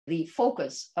The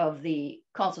focus of the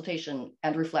consultation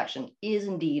and reflection is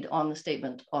indeed on the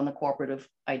statement on the cooperative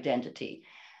identity.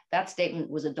 That statement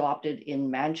was adopted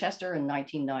in Manchester in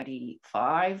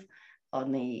 1995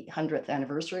 on the 100th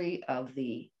anniversary of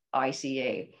the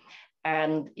ICA.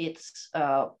 And it's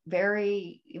a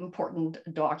very important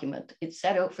document. It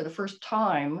set out for the first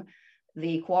time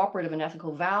the cooperative and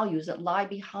ethical values that lie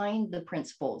behind the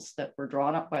principles that were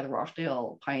drawn up by the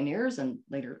Rochdale pioneers and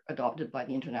later adopted by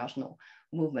the international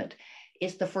movement.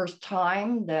 It's the first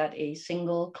time that a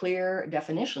single clear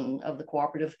definition of the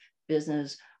cooperative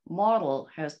business model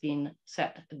has been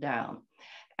set down.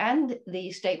 And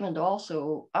the statement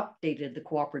also updated the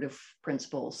cooperative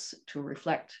principles to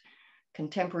reflect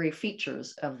contemporary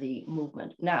features of the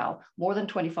movement. Now, more than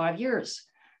 25 years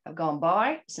have gone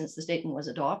by since the statement was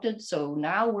adopted. So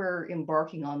now we're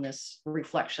embarking on this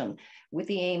reflection with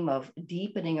the aim of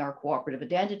deepening our cooperative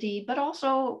identity, but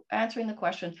also answering the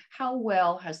question, how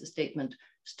well has the statement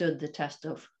stood the test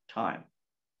of time?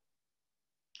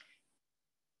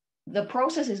 The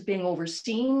process is being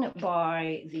overseen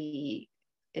by the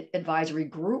advisory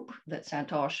group that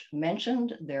Santosh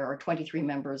mentioned. There are 23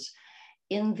 members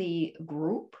in the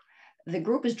group. The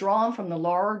group is drawn from the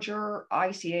larger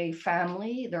ICA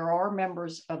family. There are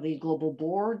members of the global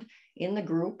board in the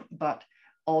group, but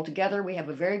altogether we have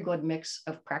a very good mix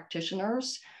of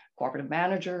practitioners, cooperative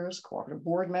managers, cooperative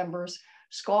board members,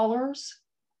 scholars,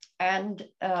 and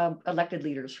elected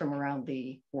leaders from around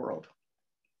the world.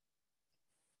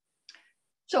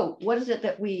 So what is it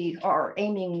that we are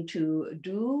aiming to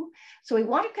do? So we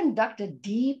want to conduct a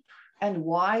deep and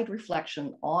wide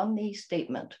reflection on the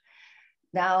statement.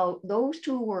 Now, those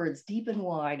two words, deep and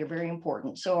wide, are very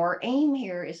important. So our aim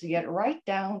here is to get right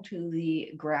down to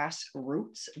the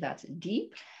grassroots, that's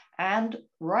deep, and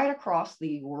right across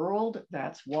the world,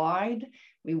 that's wide.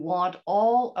 We want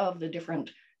all of the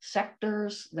different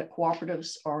sectors that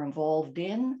cooperatives are involved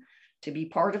in to be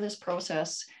part of this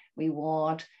process. We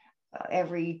want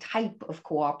every type of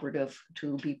cooperative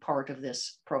to be part of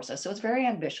this process. So it's very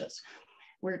ambitious.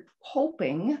 We're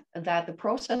hoping that the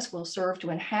process will serve to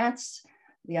enhance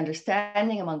the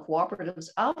understanding among cooperatives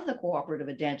of the cooperative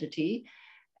identity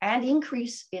and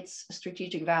increase its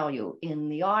strategic value in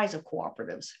the eyes of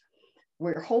cooperatives.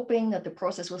 We're hoping that the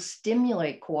process will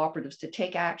stimulate cooperatives to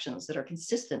take actions that are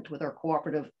consistent with our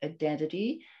cooperative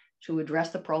identity to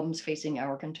address the problems facing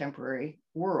our contemporary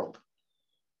world.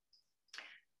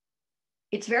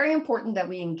 It's very important that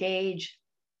we engage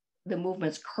the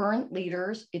movement's current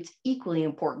leaders. It's equally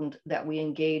important that we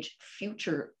engage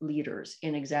future leaders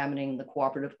in examining the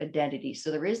cooperative identity.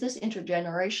 So there is this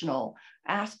intergenerational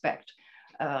aspect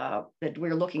that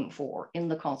we're looking for in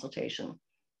the consultation.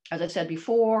 As I said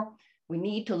before, we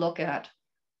need to look at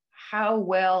how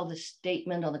well the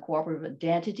statement on the cooperative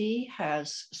identity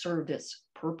has served its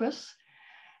purpose.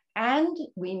 And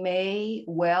we may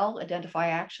well identify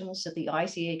actions that the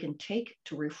ICA can take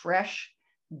to refresh,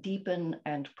 deepen,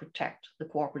 and protect the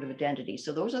cooperative identity.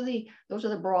 So those are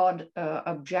the broad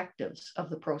objectives of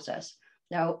the process.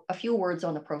 Now, a few words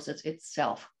on the process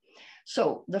itself.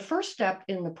 So the first step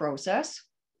in the process,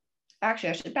 actually,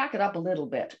 I should back it up a little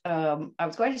bit. I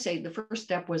was going to say the first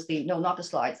step was no, not the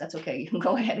slides. That's okay. You can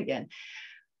go ahead again.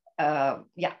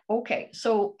 Yeah, okay.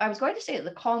 So I was going to say that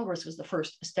the Congress was the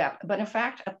first step, but in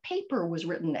fact, a paper was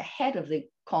written ahead of the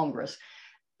Congress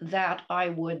that I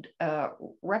would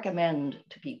recommend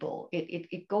to people.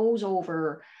 It goes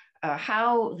over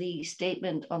how the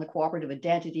statement on the cooperative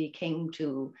identity came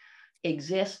to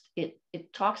exist. It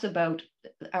talks about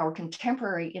our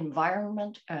contemporary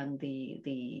environment and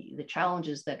the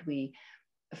challenges that we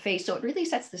face. So it really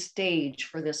sets the stage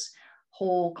for this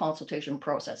whole consultation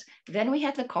process. Then we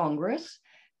had the Congress,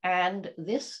 and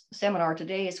this seminar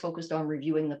today is focused on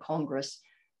reviewing the Congress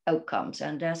outcomes.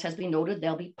 And as has been noted,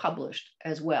 they'll be published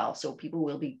as well. So people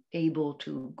will be able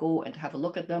to go and have a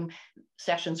look at them.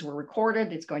 Sessions were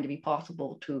recorded. It's going to be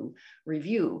possible to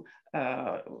review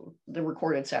the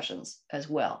recorded sessions as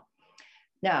well.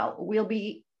 Now, we'll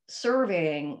be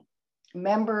surveying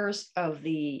members of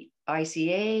the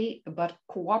ICA, but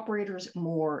cooperators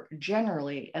more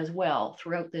generally as well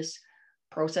throughout this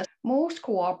process. Most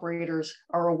cooperators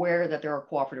are aware that there are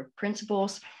cooperative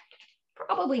principles.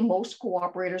 Probably most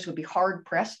cooperators would be hard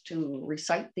pressed to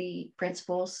recite the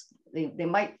principles. They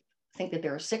might think that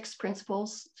there are 6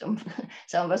 principles. Some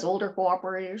of us older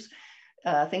cooperators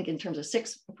think in terms of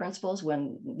 6 principles,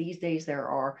 when these days there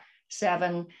are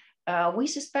 7. We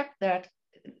suspect that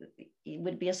it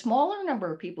would be a smaller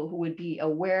number of people who would be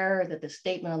aware that the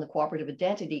statement on the cooperative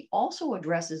identity also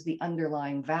addresses the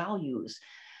underlying values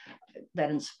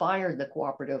that inspired the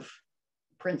cooperative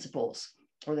principles.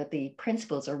 or that the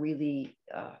principles are really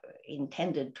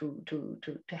intended to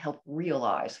help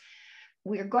realize.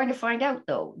 We're going to find out,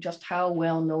 though, just how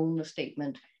well known the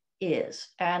statement is.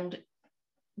 And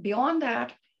beyond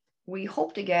that, we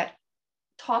hope to get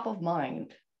top of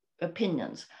mind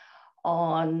opinions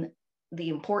on the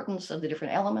importance of the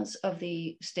different elements of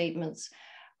the statements,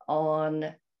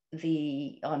 on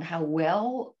how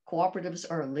well cooperatives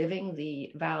are living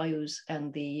the values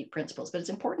and the principles. But it's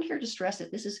important here to stress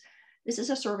that this is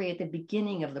a survey at the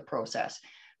beginning of the process.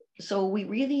 So we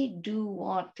really do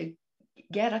want to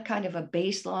get a kind of a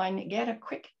baseline, get a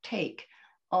quick take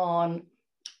on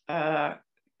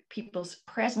people's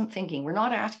present thinking. We're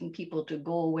not asking people to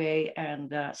go away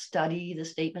and study the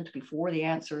statement before they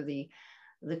answer the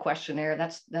questionnaire.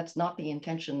 That's not the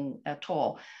intention at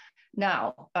all.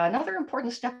 Now, another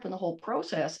important step in the whole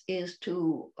process is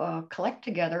to collect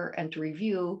together and to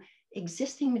review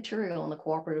existing material in the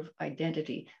cooperative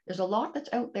identity. There's a lot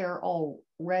that's out there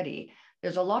already.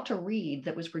 There's a lot to read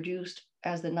that was produced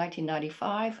as the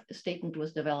 1995 statement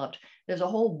was developed. There's a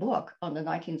whole book on the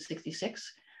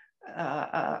 1966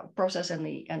 process and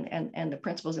the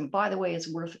principles. And by the way,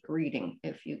 it's worth reading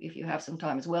if you have some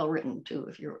time. It's well written too,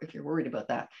 if you're worried about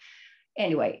that.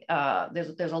 Anyway,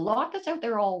 there's a lot that's out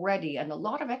there already, and a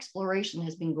lot of exploration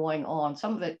has been going on,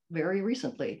 some of it very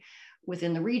recently,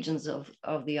 within the regions of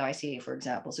the ICA, for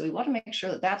example. So we want to make sure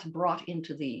that that's brought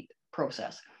into the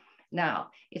process. Now,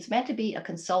 it's meant to be a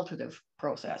consultative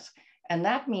process, and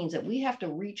that means that we have to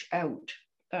reach out.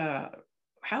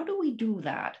 How do we do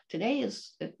that? Today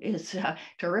is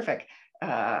terrific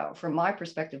from my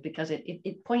perspective, because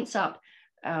it points up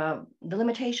the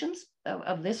limitations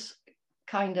of this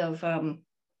kind of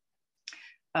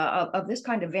this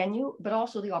kind of venue, but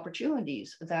also the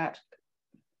opportunities that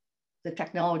the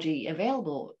technology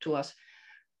available to us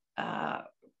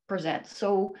presents.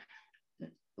 So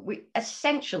we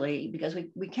essentially, because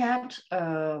we can't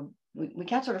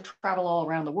sort of travel all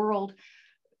around the world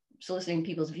soliciting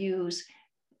people's views,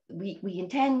 we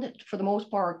intend for the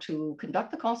most part to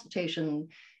conduct the consultation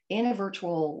in a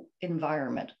virtual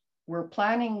environment. We're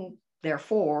planning,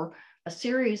 therefore, a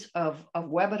series of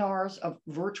webinars, of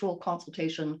virtual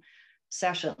consultation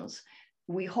sessions.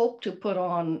 We hope to put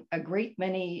on a great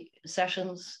many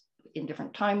sessions in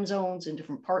different time zones, in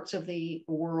different parts of the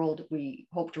world. We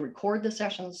hope to record the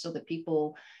sessions so that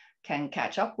people can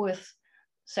catch up with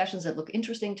sessions that look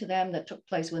interesting to them that took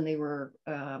place when they were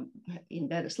in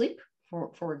bed asleep,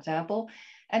 for example.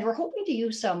 And we're hoping to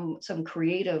use some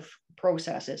creative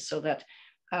processes so that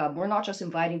we're not just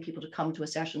inviting people to come to a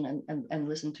session and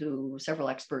listen to several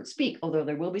experts speak, although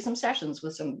there will be some sessions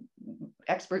with some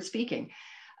experts speaking.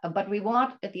 But we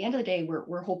want, at the end of the day,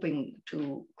 we're hoping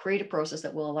to create a process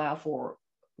that will allow for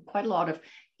quite a lot of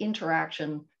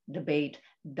interaction, debate,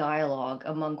 dialogue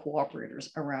among cooperators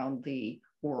around the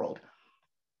world.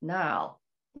 Now,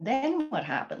 then what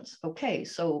happens? Okay,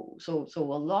 so a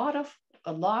lot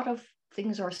of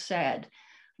things are said.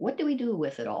 What do we do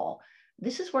with it all?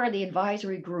 This is where the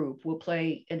advisory group will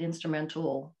play an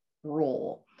instrumental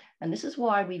role. And this is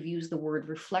why we've used the word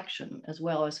reflection as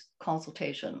well as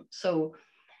consultation. So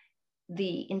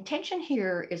the intention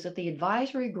here is that the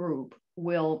advisory group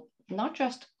will not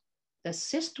just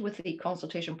assist with the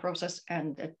consultation process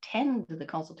and attend to the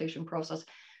consultation process,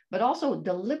 but also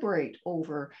deliberate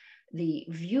over the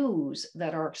views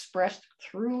that are expressed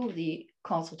through the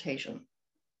consultation.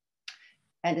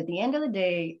 And at the end of the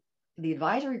day, the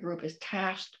advisory group is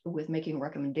tasked with making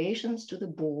recommendations to the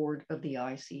board of the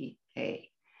ICA.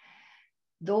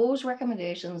 Those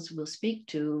recommendations will speak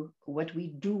to what we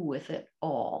do with it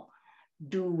all.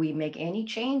 Do we make any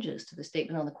changes to the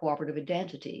statement on the cooperative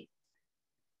identity?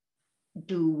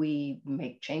 Do we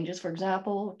make changes, for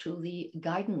example, to the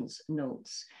guidance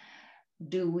notes?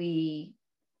 Do we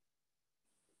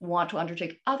want to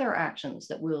undertake other actions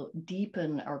that will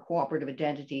deepen our cooperative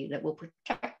identity, that will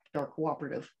protect our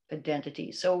cooperative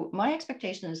identity? So my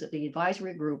expectation is that the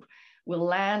advisory group will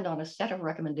land on a set of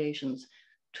recommendations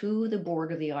to the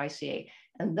board of the ICA.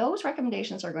 And those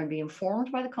recommendations are going to be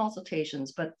informed by the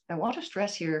consultations, but I want to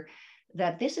stress here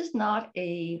that this is not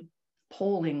a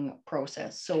polling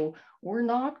process. So we're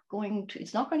not going to,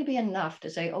 it's not going to be enough to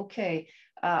say, okay,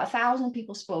 1,000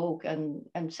 people spoke and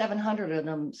 700 of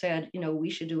them said, you know, we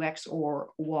should do X or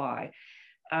Y.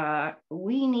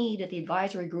 We need at the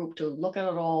advisory group to look at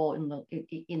it all in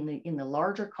the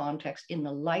larger context, in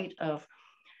the light of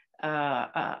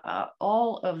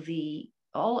all of the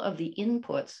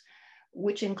inputs,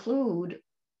 which include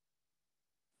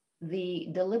the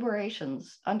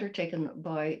deliberations undertaken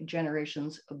by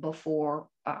generations before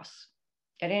us.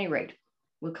 At any rate,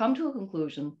 we'll come to a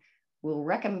conclusion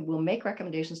will make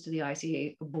recommendations to the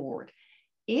ICA board.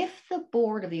 If the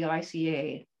board of the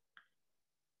ICA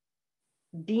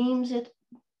deems it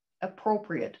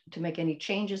appropriate to make any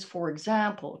changes, for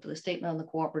example, to the statement on the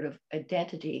cooperative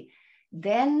identity,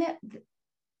 then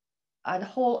a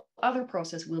whole other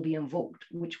process will be invoked,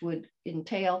 which would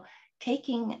entail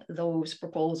taking those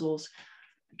proposals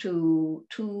to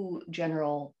two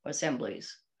general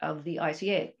assemblies of the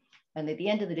ICA. And at the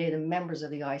end of the day, the members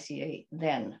of the ICA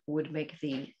then would make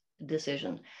the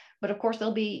decision. But of course,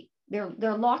 there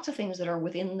are lots of things that are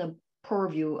within the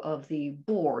purview of the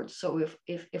board. So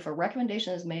if a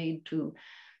recommendation is made to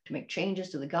make changes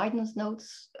to the guidance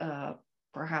notes,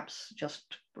 perhaps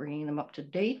just bringing them up to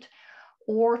date,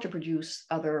 or to produce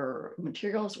other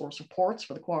materials or supports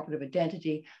for the cooperative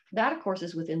identity, that of course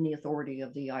is within the authority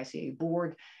of the ICA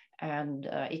board, and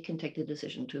it can take the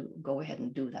decision to go ahead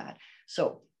and do that.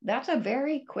 So that's a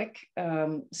very quick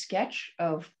sketch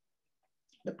of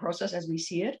the process as we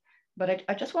see it. But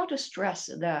I just want to stress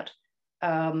that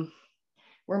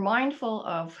we're mindful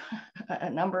of a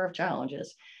number of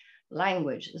challenges.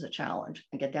 Language is a challenge,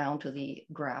 and get down to the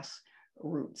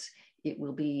grassroots. It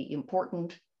will be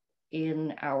important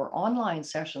in our online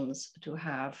sessions to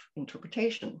have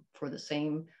interpretation for the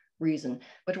same reason.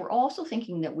 But we're also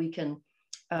thinking that we can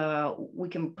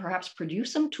perhaps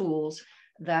produce some tools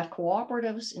that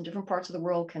cooperatives in different parts of the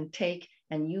world can take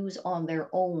and use on their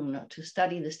own to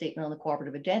study the statement on the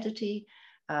cooperative identity,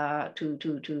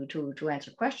 to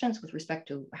answer questions with respect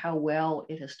to how well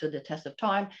it has stood the test of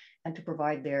time, and to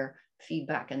provide their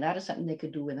feedback. And that is something they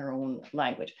could do in their own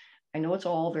language. I know it's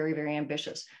all very, very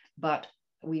ambitious, but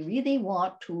we really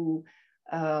want to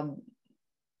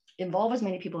involve as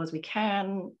many people as we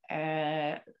can,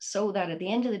 so that at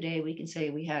the end of the day, we can say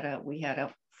we had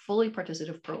a fully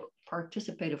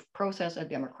participative process, a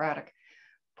democratic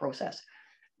process.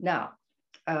 Now,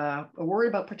 a word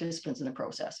about participants in the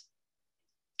process.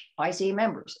 ICA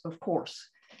members, of course,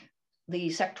 the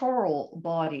sectoral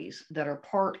bodies that are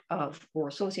part of or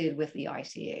associated with the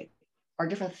ICA are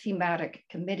different thematic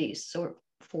committees. So,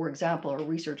 for example, our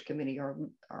research committee, our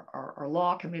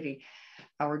law committee,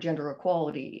 our gender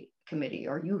equality committee,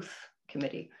 our youth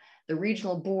committee, the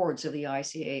regional boards of the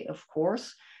ICA, of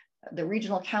course, the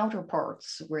regional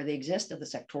counterparts where they exist of the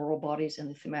sectoral bodies and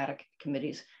the thematic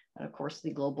committees, and of course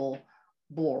the global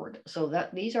board. So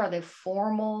that these are the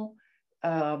formal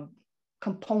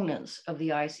components of the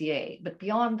ICA. But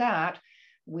beyond that,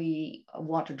 we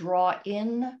want to draw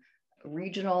in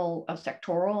regional,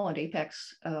 sectoral and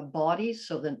apex bodies.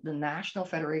 So the national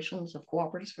federations of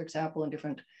cooperatives, for example, in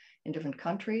different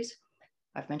countries.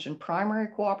 I've mentioned primary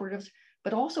cooperatives,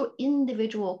 but also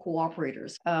individual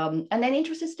cooperators, and then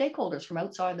interested stakeholders from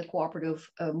outside the cooperative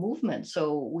movement.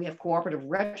 So we have cooperative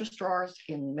registrars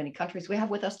in many countries. We have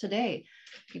with us today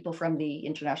people from the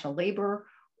International Labor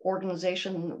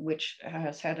Organization, which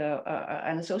has had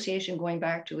an association going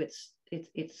back to its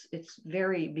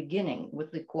very beginning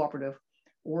with the cooperative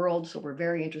world. So we're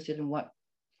very interested in what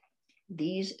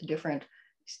these different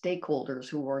stakeholders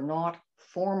who are not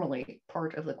formally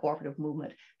part of the cooperative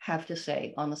movement have to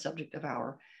say on the subject of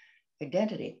our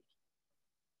identity.